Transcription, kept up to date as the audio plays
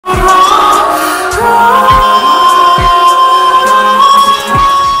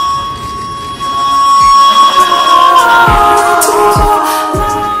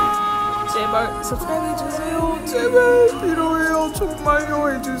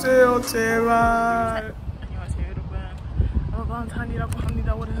주세요 제발. 안녕하세요 여러분. I'm a Valentine이라고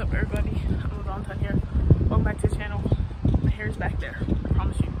합니다. What is up everybody? I'm a Valentine here. Welcome back to the channel. My hair is back there, I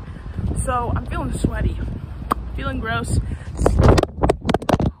promise you. So I'm feeling sweaty, feeling gross.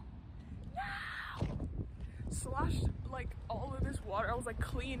 Sloshed like all of this water. I was like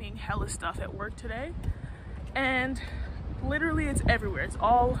cleaning hella stuff at work today, and literally it's everywhere. It's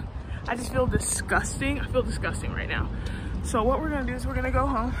all, I just feel disgusting. I feel disgusting right now. So what we're gonna do is we're gonna go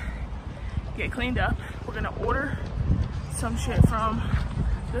home, get cleaned up. We're gonna order some shit from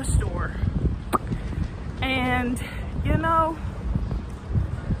the store, and you know,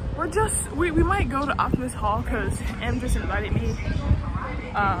 we might go to Optimus Hall because Em just invited me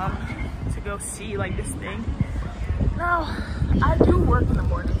to go see like this thing. Now I do work in the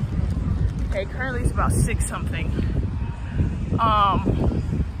morning. Okay, currently it's about 6 something.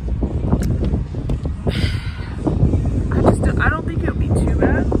 I don't think it'll be too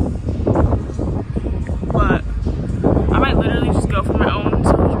bad, but I might literally just go for my own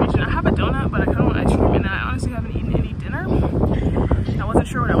selfish reason. I have a donut, but I kind of want ice cream, and I honestly haven't eaten any dinner. I wasn't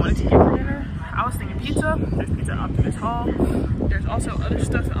sure what I wanted to get for dinner. I was thinking pizza. There's pizza at Optimus Hall. There's also other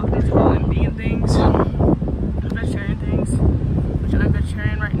stuff at Optimus Hall and vegan things, vegetarian things, which I'm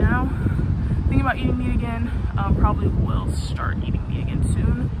vegetarian right now. Thinking about eating meat again. Probably will start eating meat again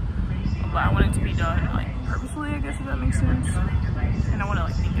soon, but I want it to be done like purposefully, I guess, if that makes sense. And I want to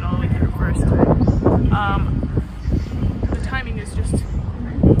like think it all the way through first. The timing is just,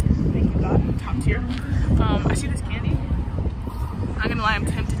 thank you God, top tier. I see this candy. I'm gonna lie, I'm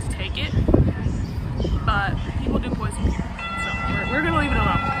tempted to take it, but people do poison people, so we're gonna leave it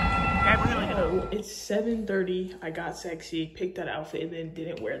alone. Okay, we're gonna leave it alone. It's 7:30. I got sexy, picked that outfit, and then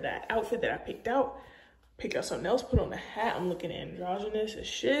didn't wear that outfit that I picked out. Picked out something else, put on a hat. I'm looking androgynous as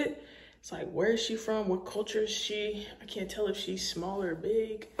shit. It's like, where is she from? What culture is she? I can't tell if she's small or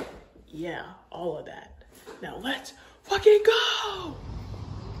big. Yeah, all of that. Now let's fucking go!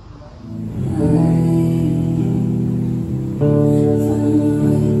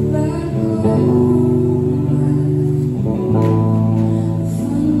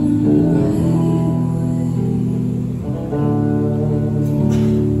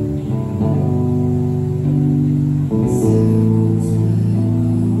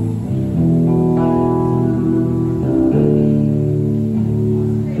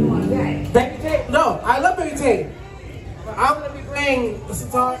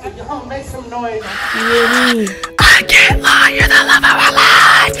 Make some noise. I can't lie, you're the love of my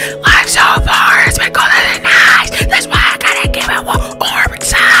life. Life so far has been colder than nice. That's why I gotta give it one more.